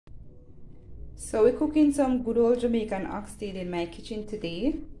So we're cooking some good old Jamaican oxtail in my kitchen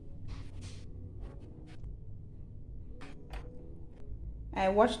today. I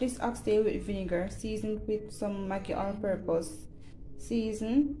washed this oxtail with vinegar, seasoned with some Maggi all-purpose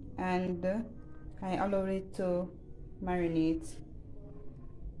season, and I allowed it to marinate.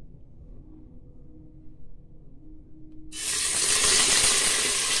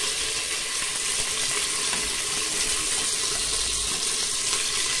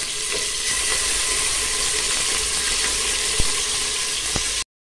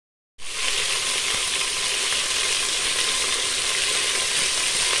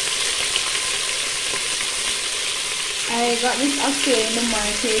 I got this oxtail in the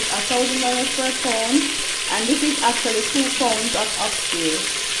market at $1,000 per pound, and this is actually 2 pounds of oxtail.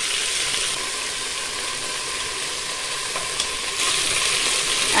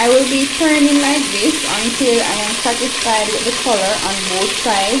 I will be turning like this until I am satisfied with the color on both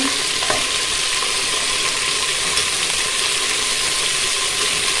sides.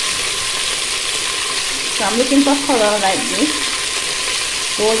 So I'm looking for color like this,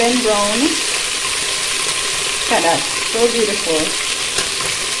 golden brown. Look at that. So beautiful.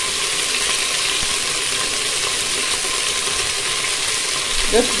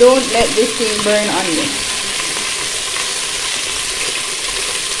 Just don't let this thing burn on you.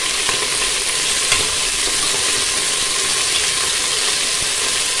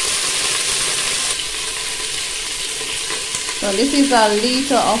 So this is a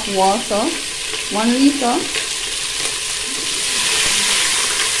liter of water. 1 liter.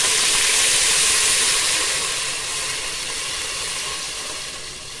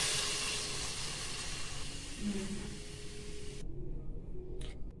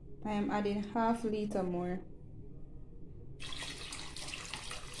 I am adding half liter more.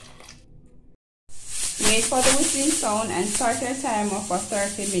 Wait for the whistling sound and start your timer for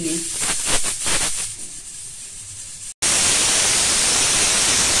 30 minutes.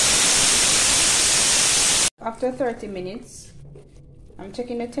 After 30 minutes, I'm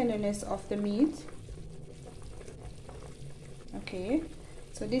checking the tenderness of the meat. Okay,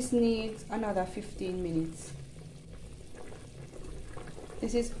 so this needs another 15 minutes.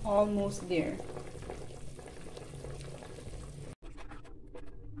 This is almost there.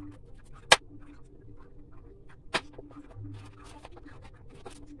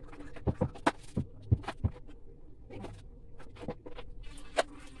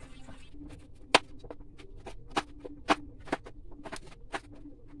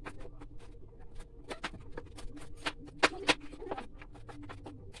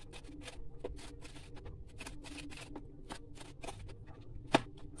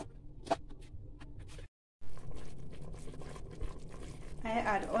 I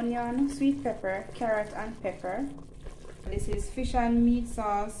add onion, sweet pepper, carrot and pepper. This is fish and meat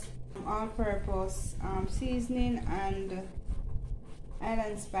sauce, all-purpose seasoning, and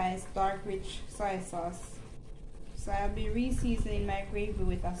island spice dark rich soy sauce. So I'll be re-seasoning my gravy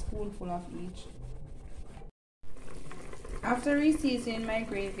with a spoonful of each. After re-seasoning my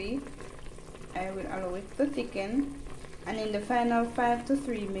gravy, I will allow it to thicken, and in the final 5 to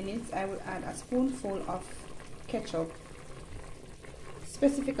 3 minutes I will add a spoonful of ketchup.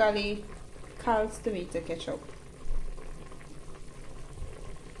 Specifically Carl's tomato ketchup.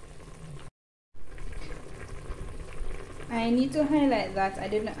 I need to highlight that I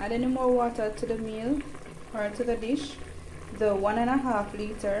didn't add any more water to the meal or to the dish. The 1.5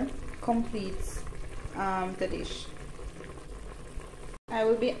 liter completes the dish. I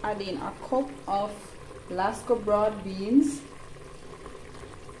will be adding a cup of Lasco broad beans.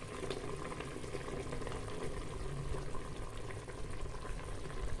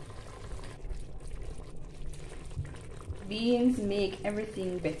 Beans make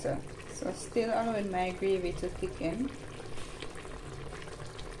everything better. So still allowing my gravy to thicken.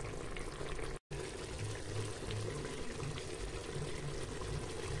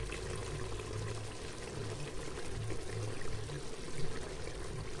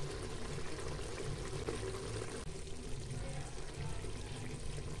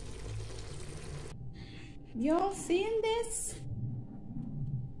 Y'all seeing this?